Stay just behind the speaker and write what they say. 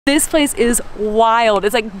This place is wild.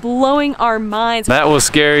 It's like blowing our minds. That was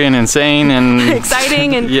scary and insane and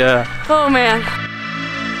exciting and yeah. Oh man.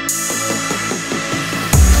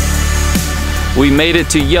 We made it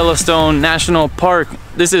to Yellowstone National Park.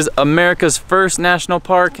 This is America's first national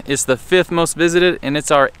park. It's the 5th most visited and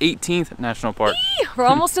it's our 18th national park. We're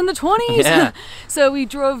almost in the 20s. Yeah. So we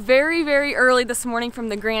drove very, very early this morning from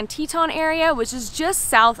the Grand Teton area, which is just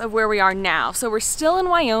south of where we are now. So we're still in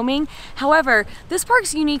Wyoming. However, this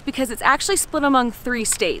park's unique because it's actually split among 3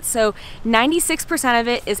 states. So 96% of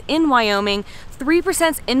it is in Wyoming, 3%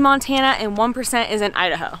 is in Montana, and 1% is in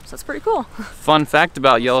Idaho. So that's pretty cool. Fun fact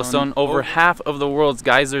about Yellowstone, over half of the world's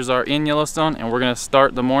geysers are in Yellowstone, and we're gonna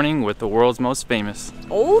start the morning with the world's most famous.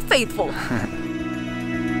 Old Faithful.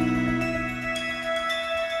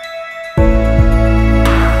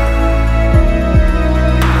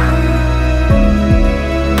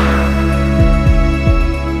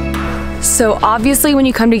 So obviously when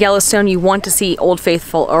you come to Yellowstone, you want to see Old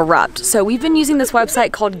Faithful erupt. So we've been using this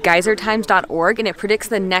website called geysertimes.org, and it predicts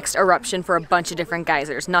the next eruption for a bunch of different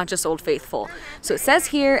geysers, not just Old Faithful. So it says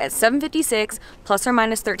here at 7:56 plus or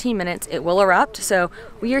minus 13 minutes, it will erupt. So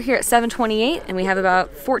we are here at 7:28 and we have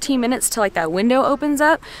about 14 minutes till like that window opens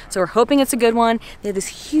up. So we're hoping it's a good one. They have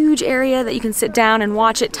this huge area that you can sit down and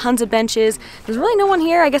watch it, tons of benches. There's really no one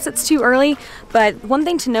here. I guess it's too early. But one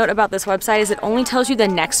thing to note about this website is it only tells you the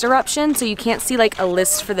next eruption. So you can't see like a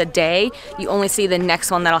list for the day. You only see the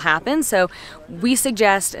next one that'll happen. So we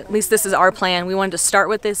suggest, at least this is our plan, we wanted to start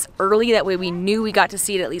with this early. That way we knew we got to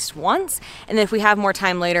see it at least once. And then if we have more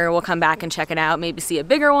time later, we'll come back and check it out. Maybe see a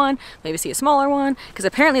bigger one, maybe see a smaller one, because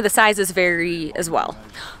apparently the sizes vary as well.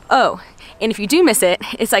 Oh, and if you do miss it,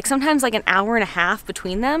 it's like sometimes like an hour and a half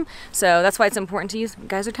between them. So that's why it's important to use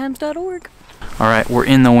geysertimes.org. All right, we're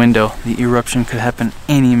in the window. The eruption could happen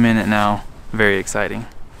any minute now. Very exciting.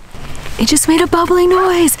 It just made a bubbling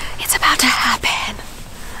noise. It's about to happen.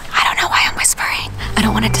 I don't know why I'm whispering. I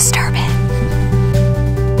don't want to disturb it.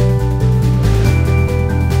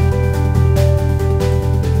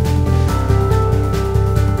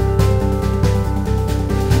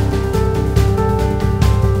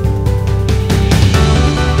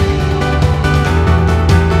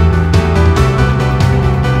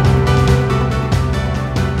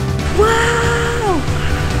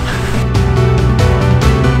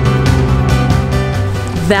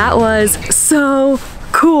 That was so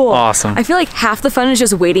cool. Awesome. I feel like half the fun is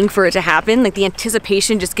just waiting for it to happen. Like the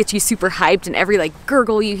anticipation just gets you super hyped, and every like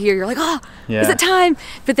gurgle you hear, you're like, oh, yeah. Is it time?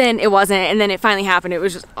 But then it wasn't, and then it finally happened. It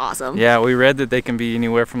was just awesome. Yeah, we read that they can be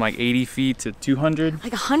anywhere from like 80 feet to 200.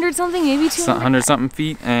 Like 100 something, maybe 200? 100 something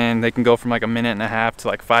feet, and they can go from like a minute and a half to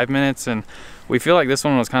like 5 minutes. And we feel like this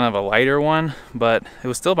one was kind of a lighter one, but it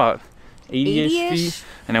was still about 80-ish feet,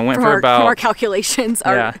 and it went for about, from our calculations,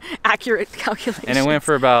 our accurate calculations. And it went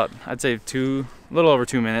for about, I'd say a little over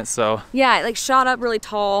 2 minutes. So yeah, it like shot up really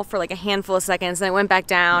tall for like a handful of seconds, then it went back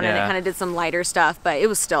down, and it kind of did some lighter stuff, but it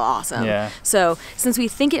was still awesome. Yeah. So since we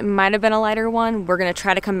think it might have been a lighter one, we're gonna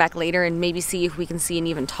try to come back later and maybe see if we can see an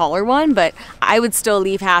even taller one, but I would still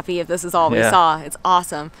leave happy if this is all we saw. It's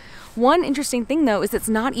awesome. One interesting thing though is it's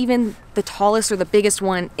not even the tallest or the biggest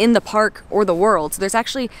one in the park or the world. So there's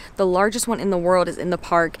actually the largest one in the world is in the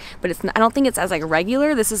park, but it's not, I don't think it's as like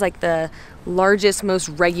regular. This is like the largest, most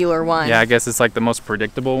regular one. Yeah, I guess it's like the most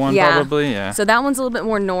predictable one probably. Yeah. So that one's a little bit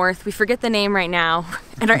more north. We forget the name right now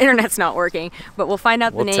and our internet's not working, but we'll find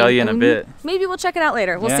out the name. We'll tell you in a bit. Maybe we'll check it out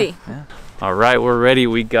later. We'll see. Yeah. All right, we're ready.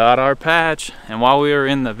 We got our patch. And while we were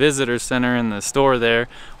in the visitor center in the store there,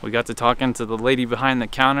 we got to talking to the lady behind the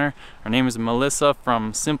counter. Her name is Melissa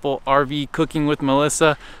from Simple RV Cooking with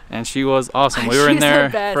Melissa, and she was awesome. We were in there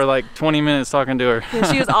for like 20 minutes talking to her.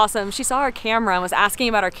 Yeah, she was awesome. She saw our camera and was asking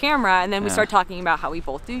about our camera, and then we started talking about how we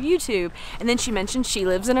both do YouTube. And then she mentioned she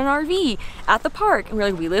lives in an RV at the park, and we're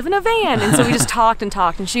like, we live in a van. And so we just talked and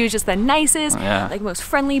talked, and she was just the nicest, like most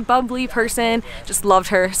friendly, bubbly person. Just loved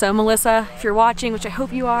her. So Melissa, if you're watching, which I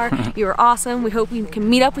hope you are, you are awesome. We hope we can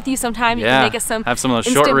meet up with you sometime. You can make us some of those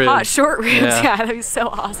short ribs. Short ribs. Yeah, that'd be so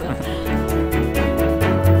awesome.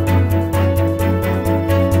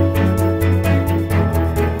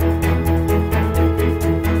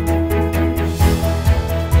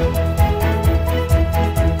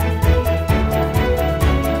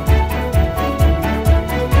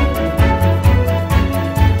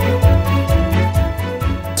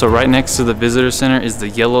 So right next to the visitor center is the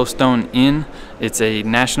Yellowstone Inn. It's a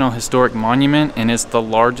National Historic Monument, and it's the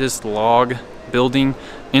largest log building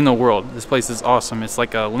in the world. This place is awesome. It's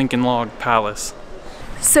like a Lincoln log palace.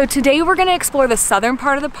 So today we're gonna explore the southern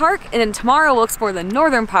part of the park, and then tomorrow we'll explore the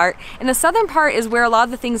northern part. And the southern part is where a lot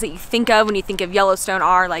of the things that you think of when you think of Yellowstone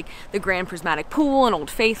are, like the Grand Prismatic Pool and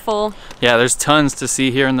Old Faithful. Yeah, there's tons to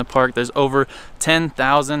see here in the park. There's over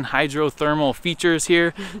 10,000 hydrothermal features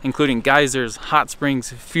here, including geysers, hot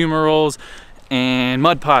springs, fumaroles, and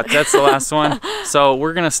mud pots. That's the last one. So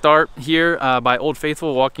we're gonna start here by Old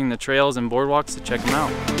Faithful, walking the trails and boardwalks to check them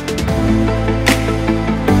out.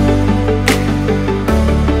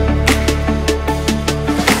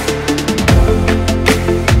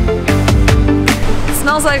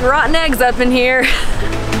 Smells like rotten eggs up in here.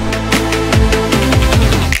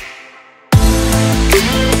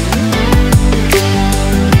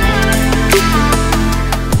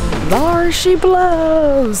 There she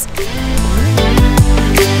blows.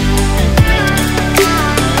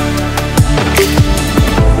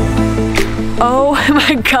 Oh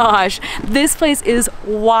my gosh, this place is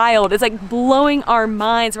wild. It's like blowing our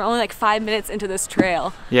minds. We're only like 5 minutes into this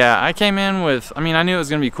trail. Yeah, I came in with, I knew it was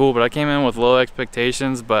gonna be cool, but I came in with low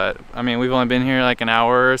expectations. But we've only been here like an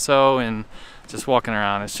hour or so, and just walking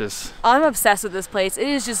around, it's just... I'm obsessed with this place. It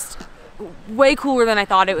is just way cooler than I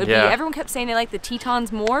thought it would be. Everyone kept saying they like the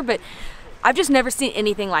Tetons more, but I've just never seen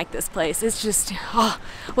anything like this place. It's just,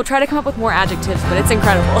 we'll try to come up with more adjectives, but it's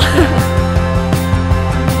incredible.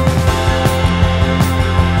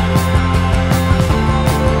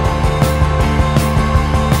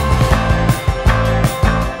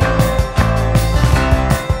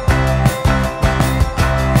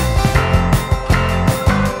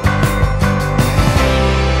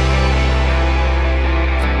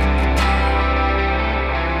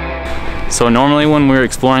 So normally when we're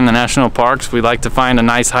exploring the national parks, we like to find a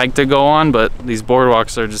nice hike to go on, but these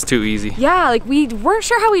boardwalks are just too easy. Yeah, like we weren't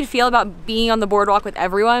sure how we'd feel about being on the boardwalk with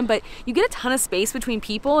everyone, but you get a ton of space between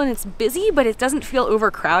people and it's busy, but it doesn't feel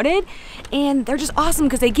overcrowded. And they're just awesome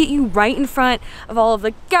because they get you right in front of all of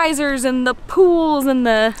the geysers and the pools and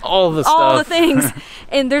all the things.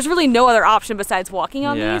 And there's really no other option besides walking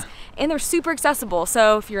on these. And they're super accessible.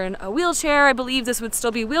 So if you're in a wheelchair, I believe this would still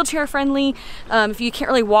be wheelchair friendly. If you can't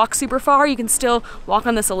really walk super far, you can still walk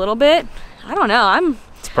on this a little bit. I don't know,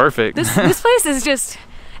 it's perfect. This place is just,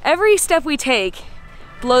 every step we take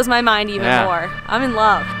blows my mind even more. I'm in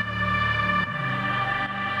love.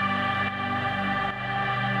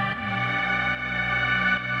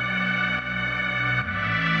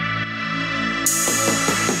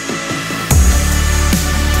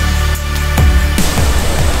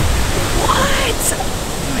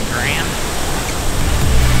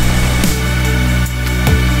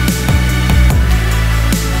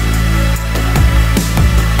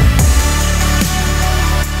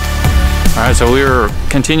 Alright, so we were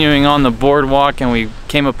continuing on the boardwalk and we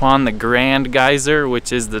came upon the Grand Geyser,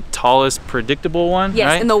 which is the tallest predictable one, yes,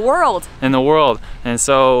 right? in the world. In the world. And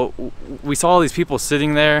so we saw all these people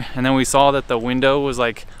sitting there, and then we saw that the window was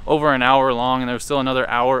like over an hour long and there was still another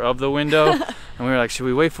hour of the window. And we were like, should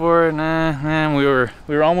we wait for it? Nah. We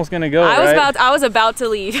were almost gonna go, I was about to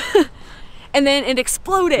leave. And then it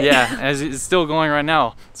exploded. Yeah, as it's still going right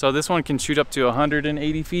now. So this one can shoot up to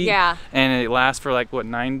 180 feet. Yeah. And it lasts for like, what,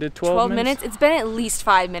 9 to 12 minutes? It's been at least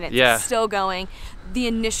 5 minutes. Yeah. It's still going. The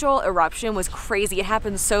initial eruption was crazy. It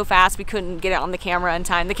happened so fast we couldn't get it on the camera in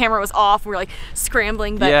time. The camera was off. We were like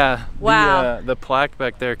scrambling, but yeah, wow. The plaque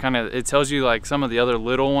back there it tells you like some of the other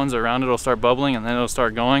little ones around it will start bubbling and then it'll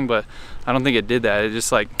start going, but I don't think it did that. It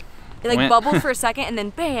just it bubbled for a second and then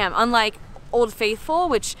bam, unlike Old Faithful,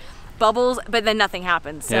 which bubbles, but then nothing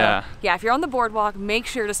happens. So yeah, if you're on the boardwalk, make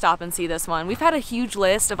sure to stop and see this one. We've had a huge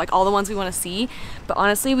list of like all the ones we want to see, but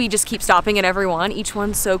honestly, we just keep stopping at every one. Each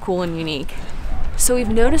one's so cool and unique. So we've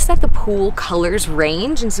noticed that the pool colors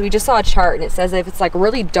range, and so we just saw a chart and it says that if it's like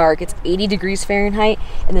really dark, it's 80 degrees Fahrenheit,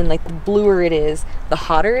 and then like the bluer it is, the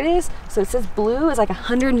hotter it is. So it says blue is like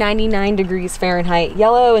 199 degrees Fahrenheit,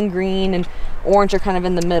 yellow and green and orange are kind of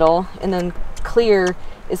in the middle, and then clear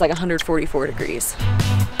is like 144 degrees.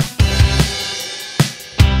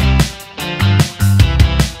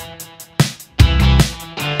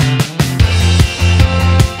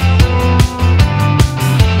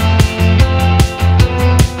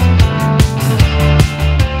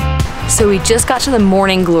 So we just got to the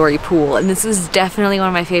Morning Glory pool, and this is definitely one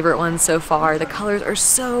of my favorite ones so far. The colors are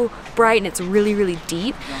so bright and it's really, really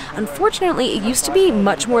deep. Unfortunately, it used to be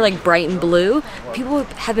much more like bright and blue. People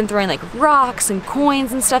have been throwing like rocks and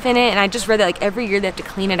coins and stuff in it, and I just read that like every year they have to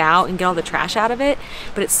clean it out and get all the trash out of it,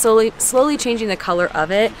 but it's slowly changing the color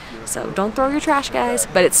of it. So don't throw your trash, guys,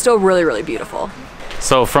 but it's still really, really beautiful.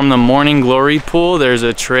 So from the Morning Glory pool, there's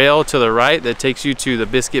a trail to the right that takes you to the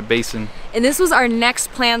Biscuit Basin. And this was our next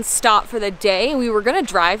planned stop for the day. We were gonna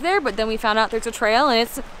drive there, but then we found out there's a trail and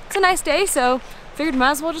it's a nice day, so figured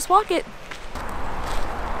might as well just walk it.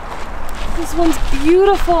 This one's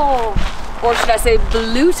beautiful. Or should I say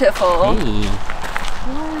beautiful?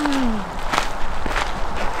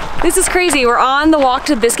 This is crazy. We're on the walk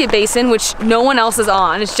to Biscuit Basin, which no one else is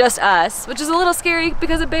on. It's just us, which is a little scary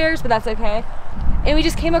because of bears, but that's okay. And we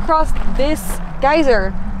just came across this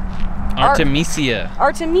geyser. Artemisia.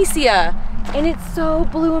 Artemisia. And it's so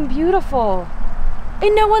blue and beautiful.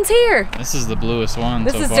 And no one's here. This is the bluest one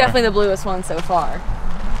so far. This is definitely the bluest one so far.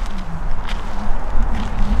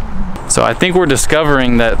 So I think we're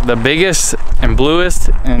discovering that the biggest and bluest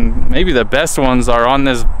and maybe the best ones are on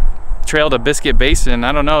this trail to Biscuit Basin.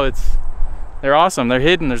 I don't know, they're awesome. They're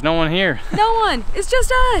hidden, there's no one here. No one, it's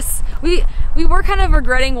just us. We were kind of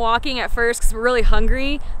regretting walking at first because we're really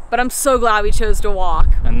hungry, but I'm so glad we chose to walk.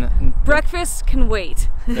 And breakfast can wait.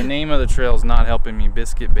 The name of the trail is not helping me,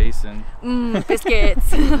 Biscuit Basin.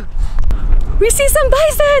 Biscuits. We see some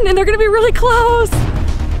bison and they're gonna be really close.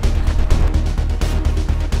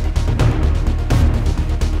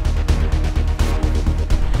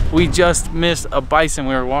 We just missed a bison.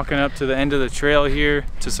 We were walking up to the end of the trail here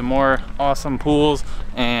to some more awesome pools,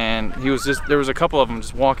 and there was a couple of them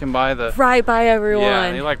just walking by right by everyone.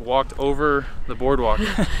 Yeah, they like walked over the boardwalk.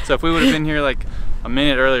 So if we would have been here like a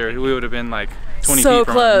minute earlier, we would have been like 20 feet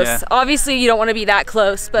from close. Yeah. Obviously you don't want to be that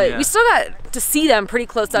close, but we still got to see them pretty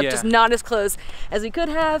close up, just not as close as we could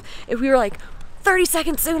have if we were like 30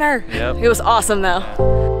 seconds sooner. Yep. It was awesome though.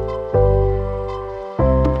 Yeah.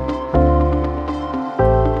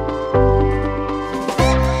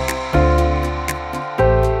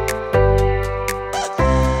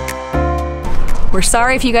 We're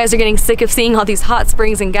sorry if you guys are getting sick of seeing all these hot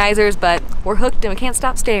springs and geysers, but we're hooked and we can't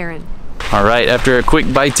stop staring. All right, after a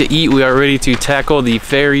quick bite to eat, we are ready to tackle the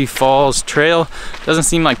Fairy Falls Trail. Doesn't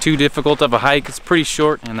seem like too difficult of a hike. It's pretty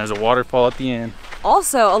short and there's a waterfall at the end.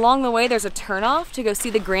 Also, along the way, there's a turnoff to go see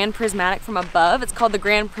the Grand Prismatic from above. It's called the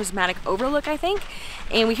Grand Prismatic Overlook, I think.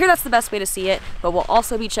 And we hear that's the best way to see it, but we'll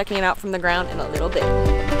also be checking it out from the ground in a little bit.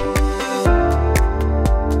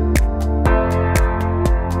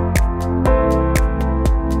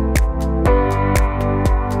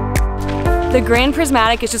 The Grand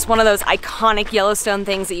Prismatic is just one of those iconic Yellowstone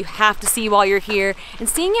things that you have to see while you're here. And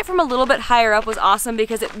seeing it from a little bit higher up was awesome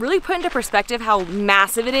because it really put into perspective how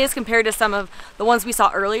massive it is compared to some of the ones we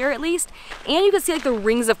saw earlier at least. And you could see like the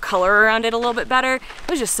rings of color around it a little bit better. It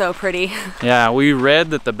was just so pretty. Yeah, we read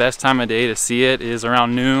that the best time of day to see it is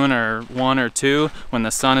around noon or 1 or 2 when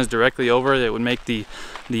the sun is directly over it. It would make the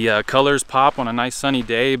colors pop on a nice sunny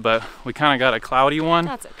day, but we kind of got a cloudy one.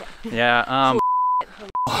 That's okay. Yeah.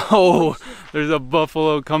 Oh, there's a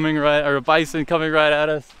buffalo coming or a bison coming right at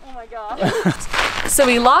us. Oh my gosh. So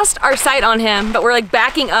we lost our sight on him, but we're like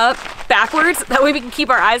backing up backwards. That way we can keep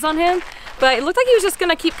our eyes on him. But it looked like he was just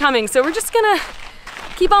gonna keep coming. So we're just gonna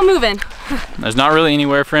keep on moving. There's not really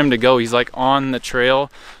anywhere for him to go. He's like on the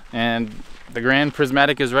trail and the Grand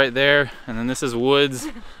Prismatic is right there. And then this is woods.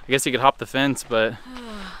 I guess he could hop the fence, but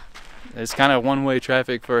it's kind of one-way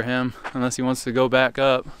traffic for him unless he wants to go back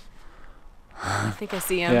up. I think I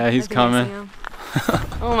see him. Yeah, he's coming.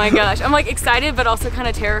 Oh my gosh. I'm like excited, but also kind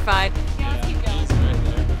of terrified. Yeah, let's keep going.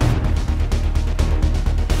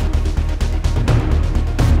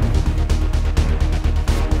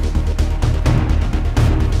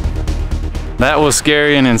 That was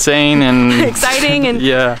scary and insane and exciting and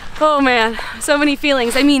yeah. Oh man, so many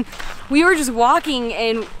feelings. I mean, we were just walking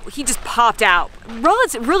and he just popped out.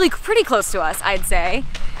 Really pretty close to us, I'd say.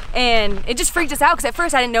 And it just freaked us out because at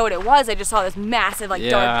first I didn't know what it was. I just saw this massive like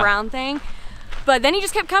dark brown thing. But then he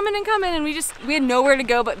just kept coming and coming and we had nowhere to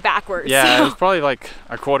go but backwards. Yeah, so. It was probably like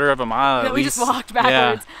a quarter of a mile at least. We just walked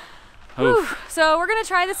backwards. Yeah. So we're gonna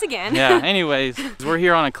try this again. Yeah, anyways, we're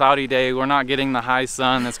here on a cloudy day. We're not getting the high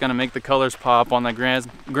sun that's gonna make the colors pop on the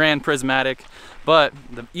Grand Prismatic. But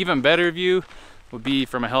the even better view would be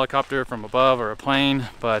from a helicopter from above or a plane,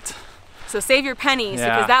 but so save your pennies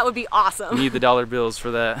because that would be awesome. Need the dollar bills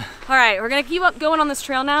for that. All right, we're gonna keep up going on this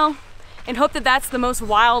trail now and hope that that's the most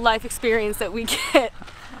wildlife experience that we get.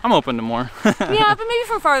 I'm open to more. Yeah, but maybe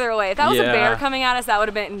from farther away. If that was a bear coming at us, that would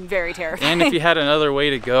have been very terrifying. And if you had another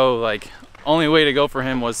way to go, like only way to go for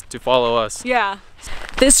him was to follow us. Yeah.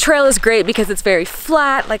 This trail is great because it's very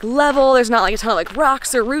flat, like level. There's not like a ton of like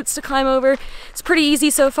rocks or roots to climb over. It's pretty easy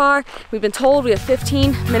so far. We've been told we have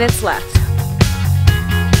 15 minutes left.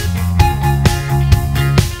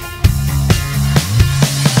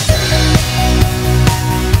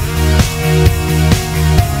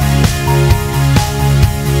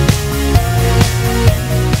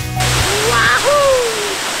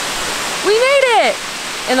 made it!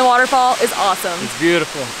 And the waterfall is awesome. It's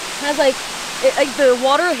beautiful. It has like the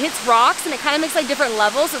water hits rocks and it kind of makes like different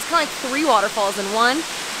levels. So it's kind of like 3 waterfalls in one.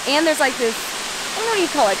 And there's like this, I don't know what you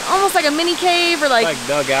call it, like almost like a mini cave or like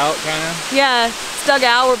dug out kind of. Yeah, it's dug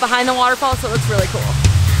out. We're behind the waterfall, so it looks really cool.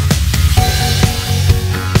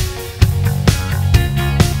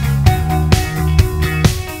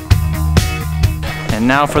 And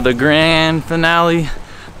now for the grand finale,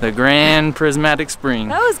 the grand prismatic spring.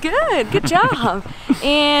 That was good. Good job.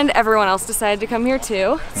 And everyone else decided to come here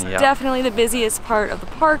too. It's definitely the busiest part of the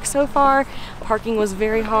park so far. Parking was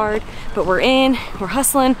very hard, but we're in, we're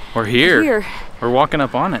hustling. We're here. We're walking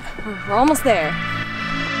up on it. We're almost there.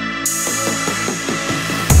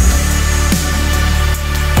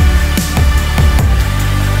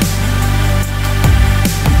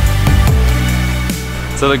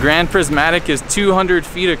 So the Grand Prismatic is 200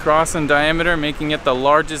 feet across in diameter, making it the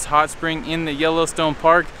largest hot spring in the Yellowstone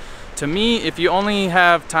Park. To me, if you only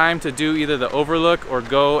have time to do either the overlook or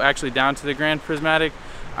go actually down to the Grand Prismatic,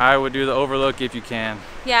 I would do the overlook if you can.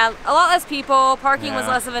 Yeah, a lot less people, parking was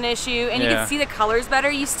less of an issue, and you could see the colors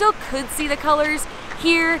better. You still could see the colors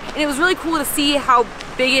here, and it was really cool to see how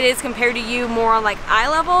big it is compared to you more on like eye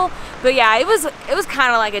level. But yeah, it was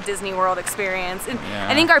kind of like a Disney World experience, and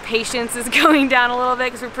I think our patience is going down a little bit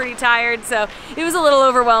because we're pretty tired, so it was a little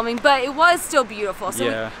overwhelming, but it was still beautiful.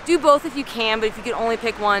 So do both if you can, but if you could only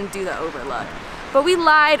pick one, do the overlook. But we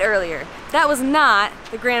lied earlier. That was not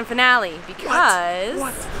the grand finale because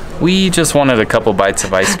we just wanted a couple bites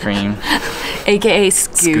of ice cream. AKA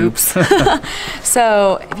scoops.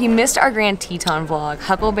 So if you missed our Grand Teton vlog,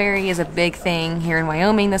 huckleberry is a big thing here in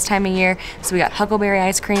Wyoming this time of year. So we got huckleberry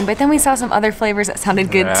ice cream, but then we saw some other flavors that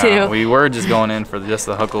sounded good too. We were just going in for just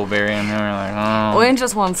the huckleberry, and then we were like, oh. Well, and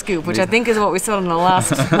just one scoop, which I think is what we said in the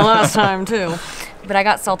last time too. But I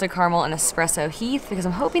got salted caramel and espresso Heath because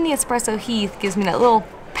I'm hoping the espresso Heath gives me that little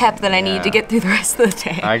pep that I need to get through the rest of the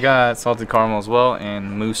day. I got salted caramel as well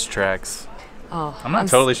and moose tracks. Oh, I'm not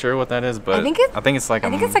totally sure what that is, but I think it's like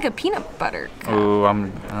a peanut butter cup. Oh,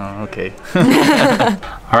 okay.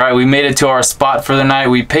 All right, we made it to our spot for the night.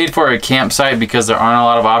 We paid for a campsite because there aren't a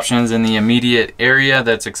lot of options in the immediate area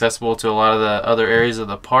that's accessible to a lot of the other areas of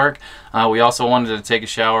the park. We also wanted to take a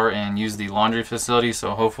shower and use the laundry facility,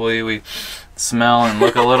 so hopefully we smell and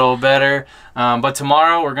look a little better. But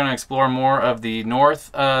tomorrow we're going to explore more of the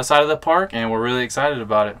north side of the park, and we're really excited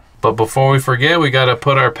about it. But before we forget, we got to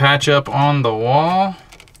put our patch up on the wall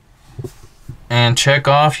and check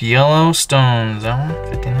off Yellowstone. Is that one?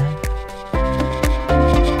 59?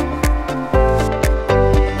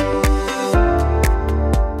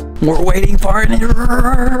 We're waiting for an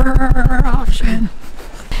eruption.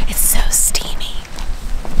 It's so steamy.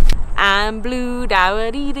 I'm blue,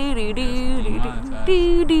 da dee doo doo doo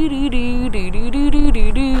doo doo doo doo doo doo doo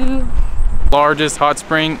doo doo. Largest hot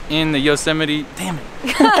spring in the Yosemite. Damn it.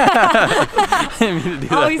 I didn't mean to do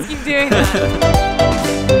that. Always keep doing that.